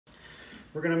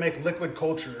We're gonna make liquid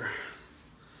culture.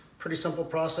 Pretty simple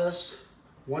process.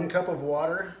 1 cup of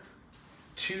water,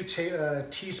 2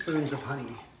 teaspoons of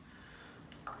honey.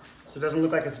 So it doesn't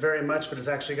look like it's very much, but it's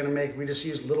actually gonna make, we just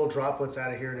use little droplets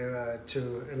out of here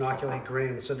to inoculate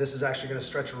grains. So this is actually gonna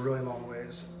stretch a really long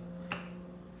ways.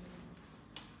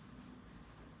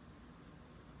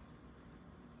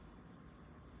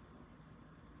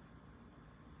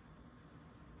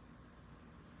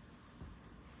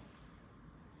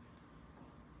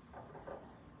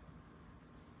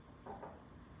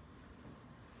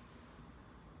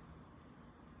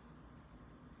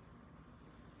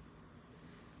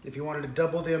 If you wanted to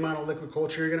double the amount of liquid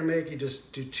culture you're gonna make, you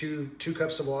just do two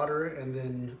cups of water and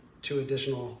then 2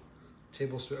 additional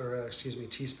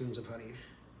teaspoons of honey.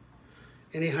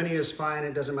 Any honey is fine.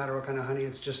 It doesn't matter what kind of honey.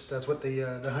 It's just, that's what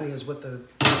the honey is what the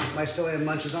mycelium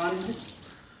munches on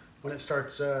when it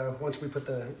starts, once we put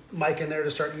the mic in there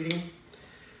to start eating.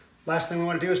 Last thing we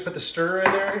want to do is put the stirrer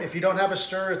in there. If you don't have a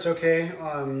stirrer, it's okay.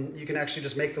 You can actually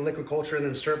just make the liquid culture and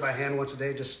then stir it by hand once a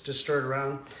day. Just stir it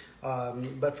around.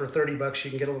 But for $30,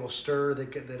 you can get a little stirrer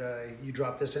that you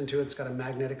drop this into. It's got a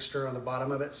magnetic stir on the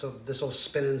bottom of it, so this will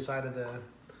spin inside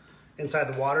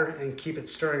the water and keep it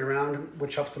stirring around,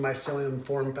 which helps the mycelium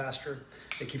form faster.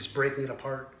 It keeps breaking it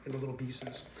apart into little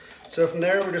pieces. So from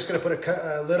there, we're just going to put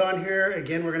a lid on here.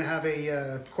 Again, we're going to have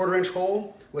a 1/4-inch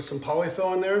hole with some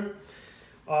polyfill in there.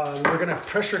 We're going to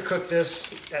pressure cook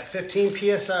this at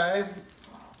 15 psi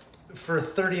for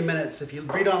 30 minutes. If you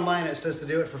read online, it says to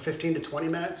do it for 15 to 20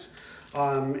 minutes.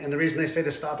 And the reason they say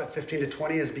to stop at 15 to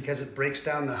 20 is because it breaks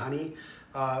down the honey.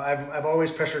 I've always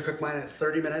pressure cooked mine at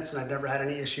 30 minutes, and I've never had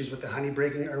any issues with the honey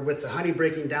breaking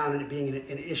down and it being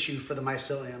an issue for the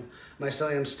mycelium.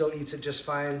 Mycelium still eats it just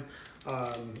fine.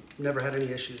 Never had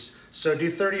any issues. So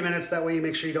do 30 minutes, that way you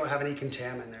make sure you don't have any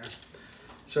contam in there.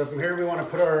 So from here we want to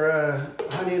put our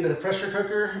honey into the pressure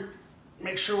cooker.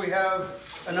 Make sure we have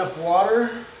enough water.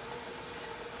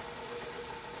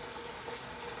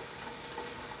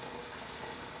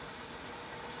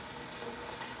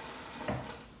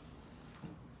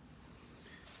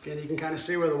 Again, you can kind of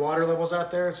see where the water level's out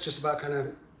there. It's just about kind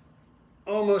of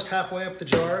almost halfway up the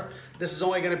jar. This is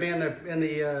only going to be in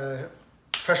the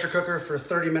pressure cooker for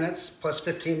 30 minutes plus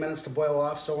 15 minutes to boil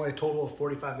off, so only a total of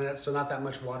 45 minutes, so not that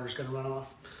much water is going to run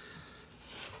off.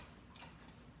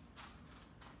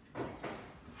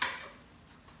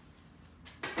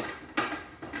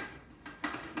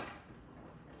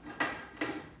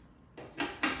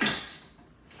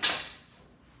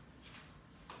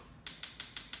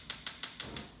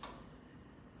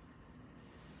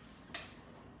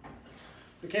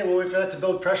 Okay, we'll wait for that to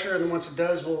build pressure, and then once it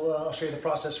does, I'll show you the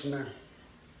process from there.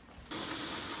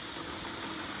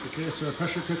 Okay, so our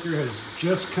pressure cooker has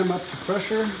just come up to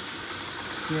pressure.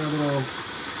 See our little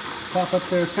pop up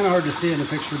there? It's kind of hard to see in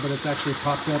the picture, but it's actually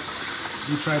popped up.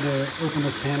 You tried to open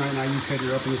this pan right now, you could.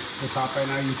 You're opening the top right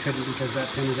now, you couldn't, because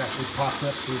that pan is actually popped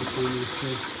up through between these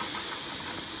two.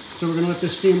 So we're going to let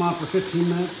this steam off for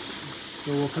 15 minutes.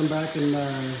 So we'll come back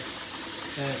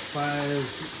at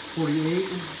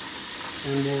 5:48.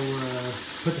 And we'll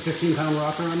put the 15-pound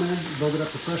rocker on there, build it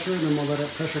up to pressure, and then we'll let it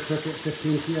pressure cook at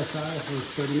 15 psi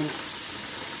for 30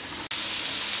 minutes.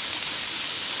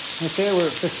 Okay, we're at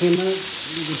 15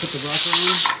 minutes. We can put the rocker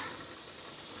on.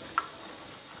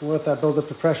 We'll let that build up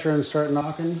to pressure and start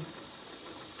knocking.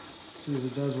 As soon as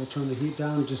it does, we'll turn the heat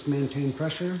down, just maintain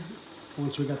pressure.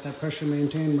 Once we got that pressure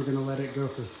maintained, we're going to let it go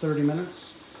for 30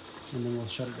 minutes, and then we'll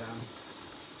shut it down.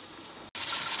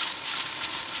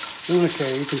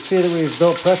 Okay, you can see that we've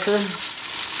built pressure,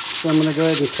 so I'm going to go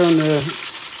ahead and turn the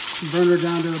burner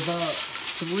down to about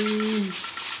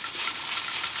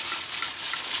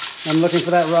 3. I'm looking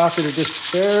for that rocker to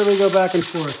just barely go back and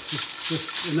forth,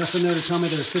 just enough in there to tell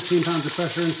me there's 15 pounds of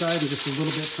pressure inside and just a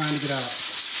little bit trying to get out.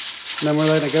 And then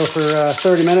we're letting it go for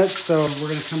 30 minutes, so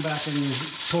we're going to come back and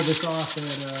pull this off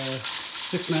at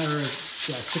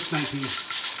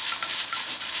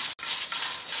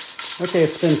 6:19. Okay,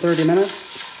 it's been 30 minutes.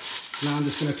 Now I'm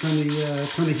just going to turn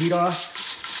the heat off,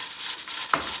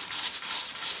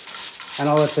 and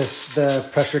I'll let the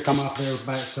pressure come off there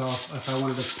by itself. If I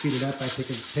wanted to speed it up, I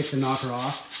take the knocker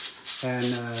off and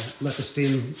let the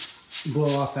steam blow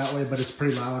off that way, but it's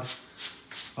pretty loud.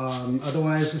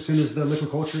 Otherwise, as soon as the liquid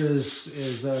culture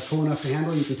is cool enough to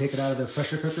handle, you can take it out of the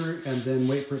pressure cooker and then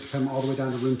wait for it to come all the way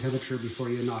down to room temperature before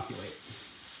you inoculate.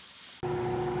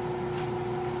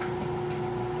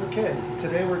 Okay,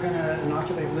 today we're going to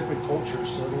inoculate liquid culture,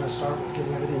 so we're going to start with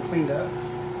getting everything cleaned up.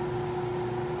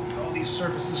 Get all these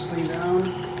surfaces cleaned down.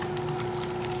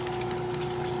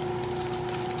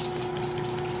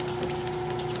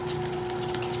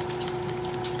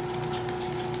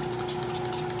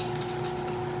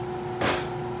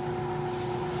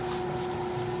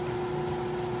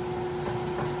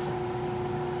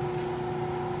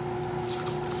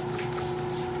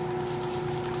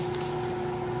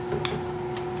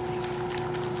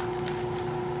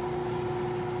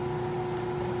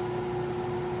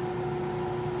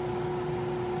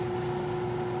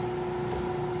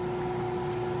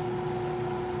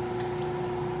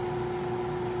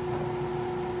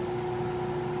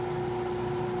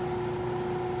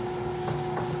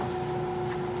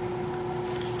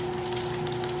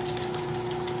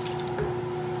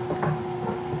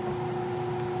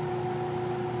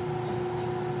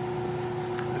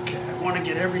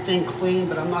 get everything clean,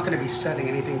 but I'm not going to be setting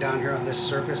anything down here on this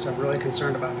surface. I'm really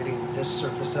concerned about getting this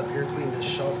surface up here clean, this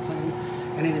shelf clean.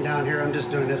 Anything down here, I'm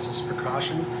just doing this as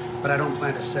precaution, but I don't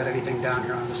plan to set anything down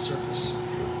here on this surface.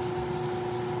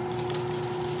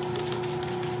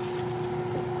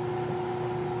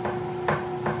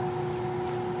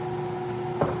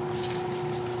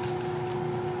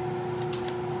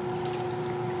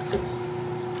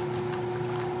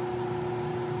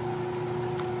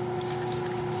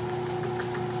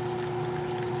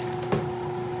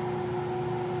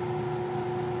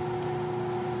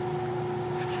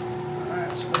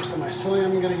 So there's the mycelium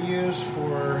I'm going to use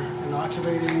for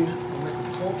inoculating the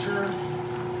liquid culture.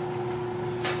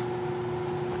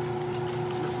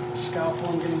 This is the scalpel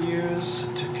I'm going to use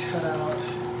to cut out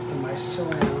the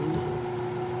mycelium.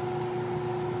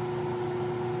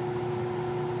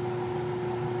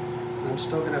 And I'm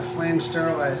still going to flame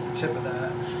sterilize the tip of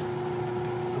that.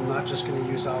 I'm not just going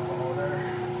to use alcohol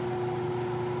there.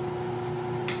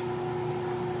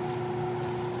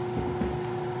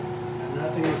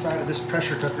 Nothing inside of this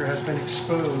pressure cooker has been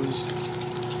exposed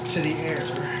to the air,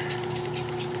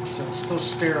 so it's still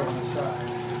sterile inside.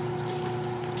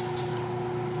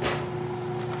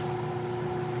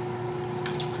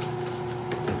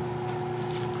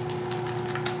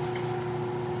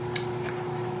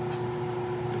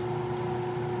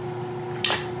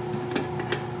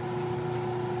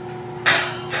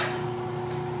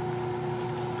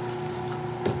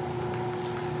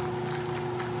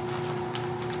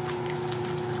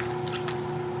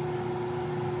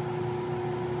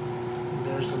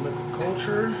 There's the liquid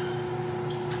culture.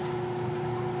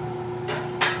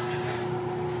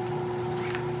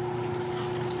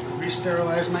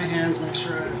 Re-sterilize my hands, make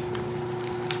sure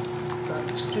I've got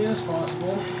it as clean as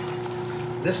possible.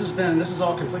 This is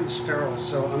all completely sterile,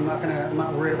 so I'm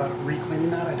not worried about re-cleaning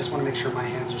that. I just want to make sure my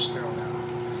hands are sterile now.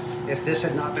 If this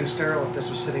had not been sterile, if this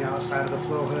was sitting outside of the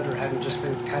flow hood or hadn't just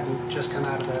come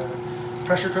out of the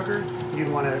pressure cooker, you'd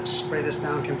want to spray this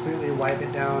down completely, wipe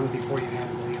it down before you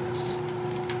handle any of this.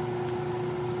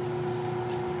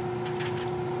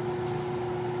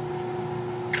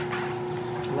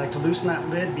 I like to loosen that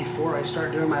lid before I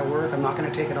start doing my work. I'm not going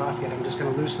to take it off yet. I'm just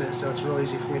going to loosen it so it's real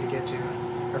easy for me to get to,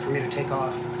 or for me to take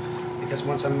off. Because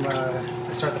once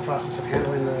I start the process of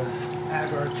handling the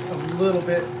agar, it's a little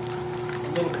bit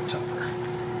tougher.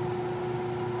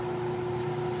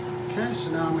 Okay,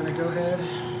 so now I'm going to go ahead.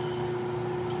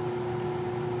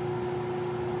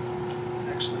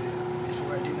 Actually,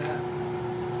 before I do that,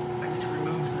 I need to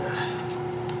remove the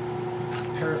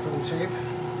paraffin tape.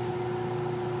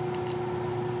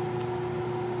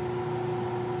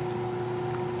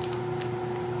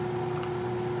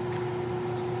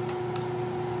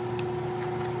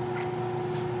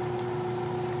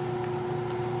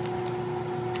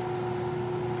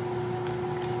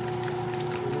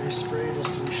 Spray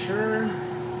just to be sure.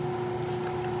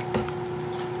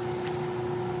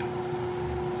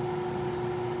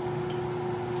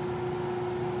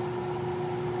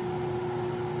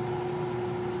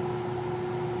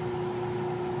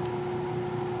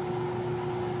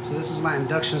 So this is my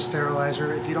induction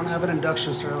sterilizer. If you don't have an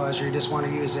induction sterilizer, you just want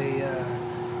to use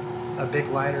a big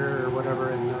lighter or whatever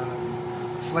and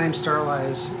flame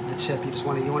sterilize the tip. You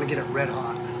want to get it red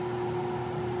hot.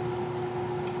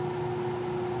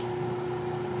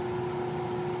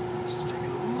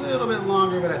 A little bit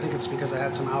longer, but I think it's because I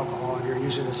had some alcohol in here.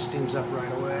 Usually this steams up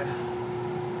right away.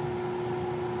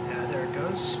 Yeah, there it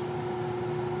goes.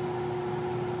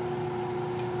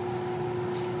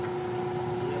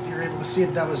 If you're able to see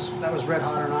if that was red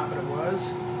hot or not, but it was.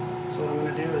 So what I'm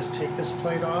going to do is take this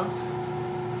plate off,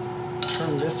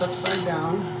 turn this upside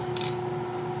down,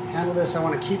 handle this. I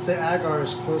want to keep the agar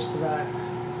as close to that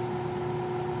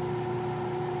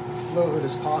flow hood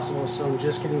as possible, so I'm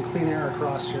just getting clean air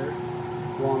across here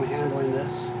while I'm handling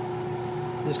this.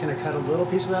 I'm just going to cut a little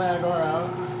piece of that agar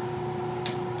out,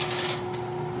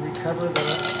 recover the,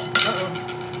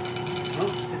 oh,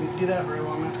 didn't do that very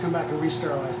well. I'm going to have to come back and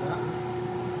re-sterilize that.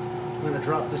 I'm going to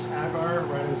drop this agar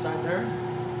right inside there.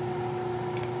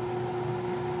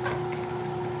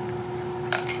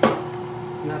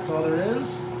 And that's all there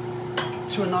is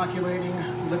to inoculating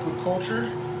liquid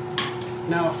culture.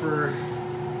 Now for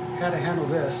how to handle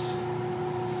this.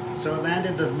 So it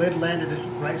landed, the lid landed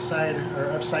right side or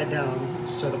upside down,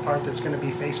 so the part that's going to be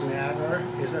facing the agar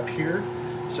is up here,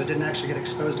 so it didn't actually get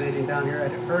exposed to anything down here.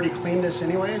 I'd already cleaned this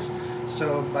anyways,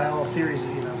 so by all theories,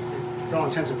 you know, for all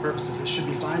intents and purposes, it should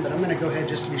be fine, but I'm going to go ahead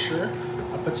just to be sure.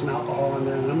 I'll put some alcohol in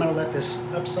there, and then I'm going to let this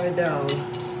upside down.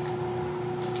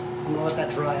 I'm going to let that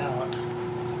dry out,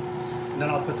 and then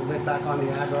I'll put the lid back on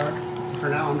the agar. For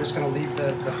now, I'm just going to leave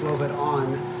the flow hood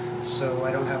on so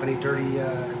I don't have any dirty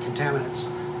contaminants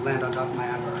land on top of my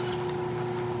agar.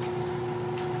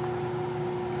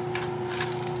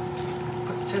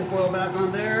 Put the tin foil back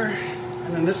on there,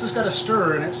 and then this has got a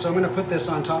stirrer in it, so I'm going to put this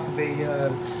on top of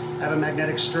I have a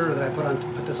magnetic stirrer that I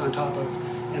put this on top of,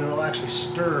 and it'll actually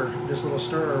stir this little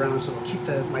stirrer around, so it'll keep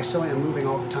the mycelium moving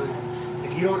all the time.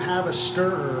 If you don't have a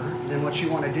stirrer, then what you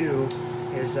want to do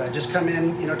is just come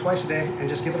in, you know, twice a day and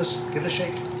just give it a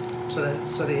shake, so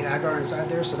the agar inside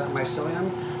there, so that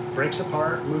mycelium breaks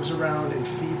apart, moves around, and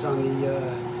feeds on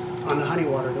the honey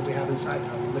water that we have inside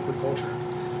the liquid culture.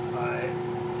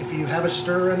 If you have a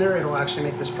stirrer in there, it'll actually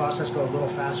make this process go a little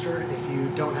faster. If you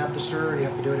don't have the stirrer and you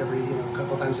have to do it every a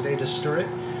couple times a day, just stir it.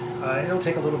 It'll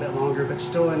take a little bit longer, but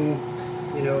still in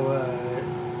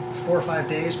 4 or 5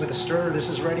 days with a stirrer, this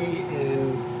is ready.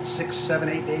 In 6, 7,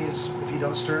 8 days, if you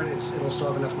don't stir it, it'll still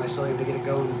have enough mycelium to get it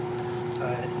going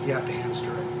if you have to hand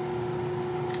stir it.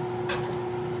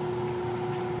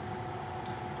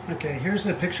 Okay, here's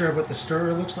a picture of what the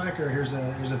stirrer looks like, or here's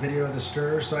a video of the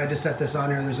stirrer. So I just set this on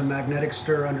here. There's a magnetic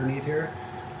stirrer underneath here.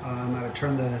 I would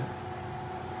turn the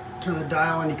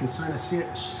dial, and you can kind of see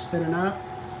it spinning up.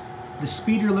 The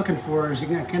speed you're looking for is you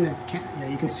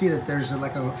can see that there's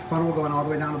like a funnel going all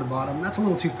the way down to the bottom. That's a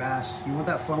little too fast. You want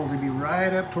that funnel to be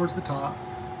right up towards the top.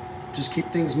 Just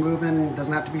keep things moving. It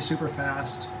doesn't have to be super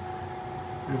fast.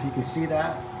 And if you can see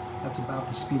that, that's about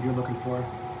the speed you're looking for.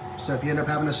 So if you end up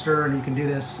having a stirrer and you can do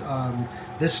this,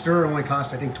 this stirrer only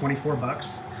costs I think 24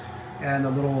 bucks, and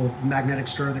the little magnetic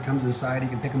stirrer that comes inside, you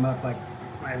can pick them up, like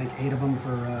I think 8 of them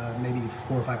for maybe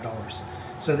 $4 or $5.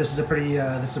 So this is a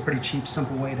pretty cheap,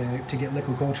 simple way to get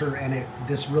liquid culture, and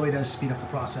this really does speed up the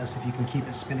process if you can keep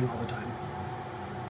it spinning all the time.